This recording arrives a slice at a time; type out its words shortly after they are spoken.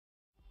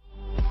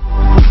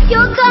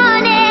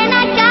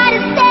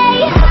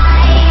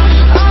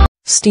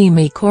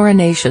Steamy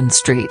Coronation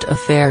Street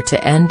affair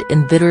to end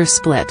in bitter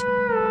split.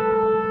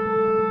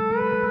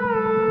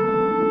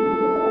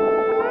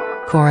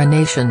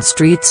 Coronation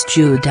Street's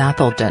Jude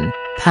Appleton,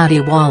 Paddy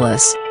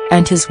Wallace,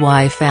 and his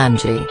wife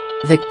Angie,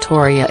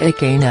 Victoria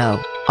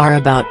Ikeno, are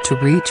about to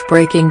reach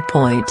breaking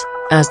point,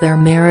 as their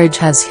marriage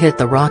has hit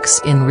the rocks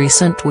in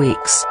recent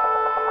weeks.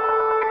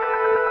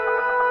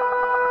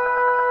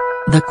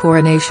 The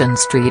Coronation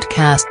Street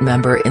cast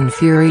member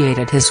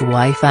infuriated his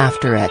wife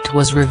after it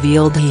was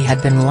revealed he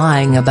had been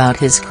lying about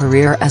his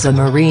career as a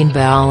marine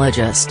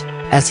biologist,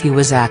 as he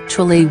was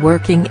actually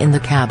working in the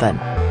cabin.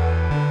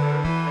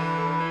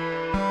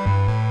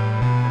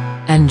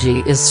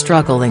 Angie is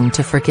struggling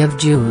to forgive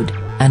Jude,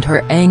 and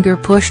her anger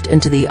pushed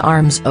into the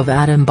arms of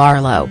Adam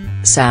Barlow,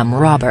 Sam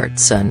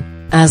Robertson,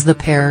 as the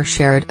pair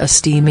shared a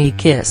steamy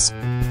kiss.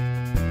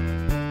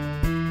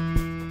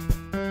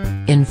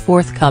 In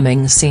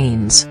forthcoming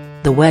scenes,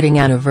 the wedding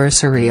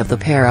anniversary of the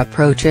pair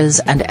approaches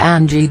and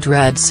Angie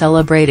dreads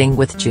celebrating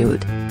with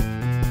Jude.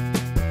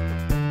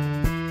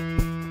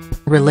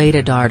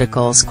 Related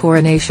articles: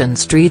 Coronation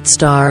Street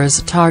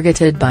stars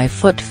targeted by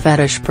foot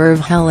fetish perv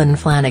Helen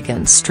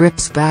Flanagan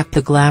strips back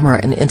the glamour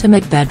in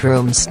intimate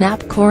bedroom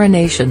snap.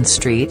 Coronation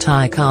Street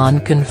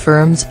icon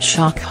confirms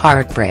shock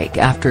heartbreak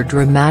after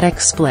dramatic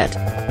split.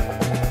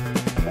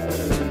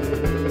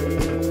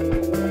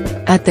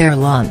 At their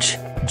lunch,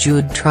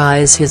 Jude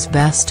tries his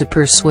best to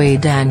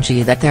persuade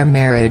Angie that their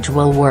marriage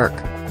will work,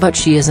 but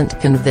she isn't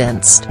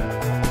convinced.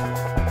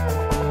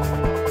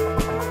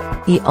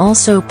 He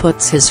also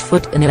puts his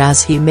foot in it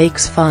as he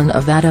makes fun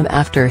of Adam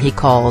after he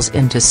calls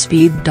into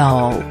speed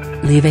dial,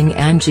 leaving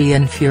Angie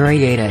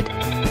infuriated.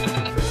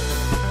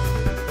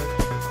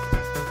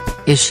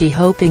 Is she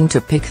hoping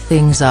to pick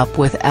things up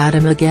with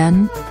Adam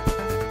again?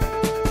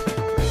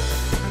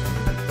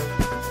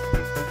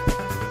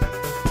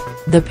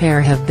 The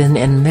pair have been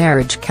in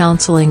marriage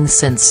counseling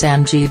since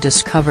Angie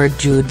discovered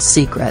Jude's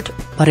secret,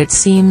 but it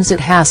seems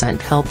it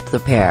hasn't helped the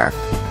pair.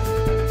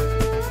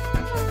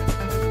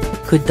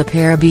 Could the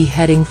pair be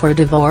heading for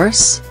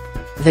divorce?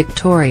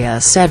 Victoria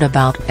said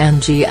about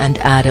Angie and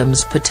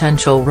Adam's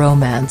potential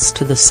romance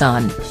to The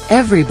Sun,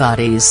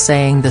 "Everybody's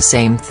saying the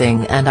same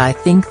thing, and I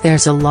think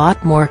there's a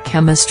lot more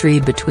chemistry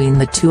between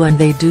the two and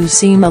they do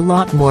seem a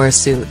lot more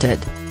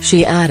suited,"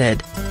 she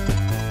added.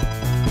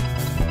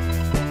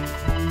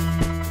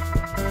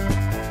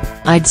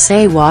 "I'd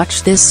say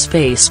watch this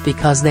space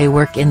because they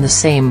work in the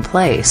same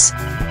place.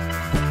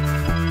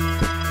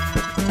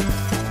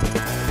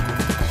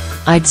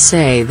 I'd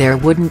say there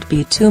wouldn't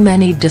be too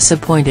many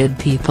disappointed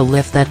people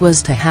if that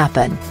was to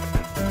happen."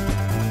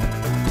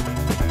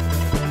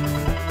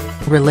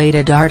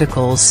 Related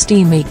articles: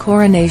 Steamy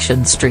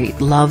Coronation Street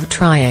love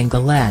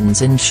triangle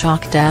ends in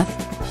shock death?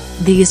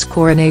 These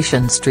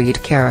Coronation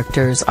Street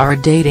characters are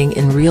dating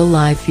in real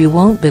life. You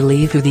won't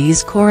believe who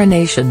these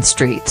Coronation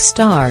Street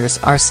stars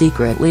are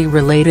secretly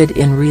related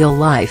in real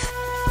life.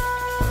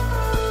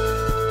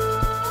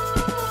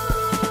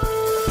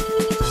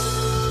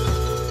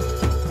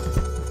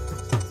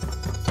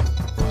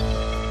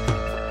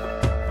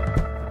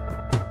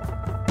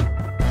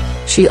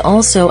 She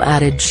also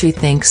added she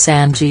thinks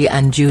Angie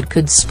and Jude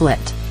could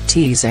split,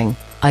 teasing,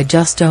 "I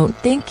just don't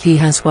think he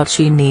has what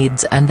she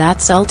needs, and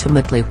that's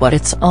ultimately what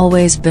it's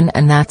always been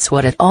and that's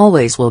what it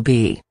always will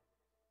be.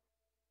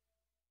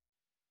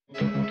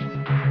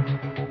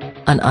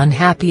 An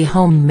unhappy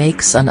home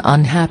makes an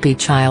unhappy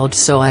child,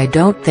 so I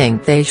don't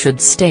think they should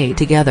stay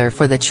together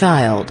for the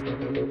child.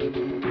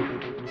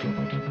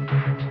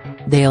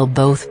 They'll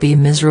both be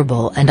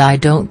miserable and I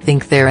don't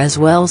think they're as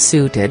well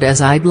suited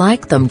as I'd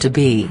like them to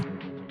be.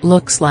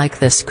 Looks like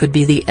this could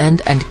be the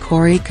end." And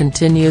Corey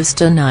continues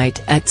tonight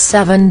at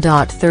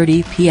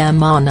 7:30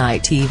 p.m. on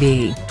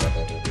ITV.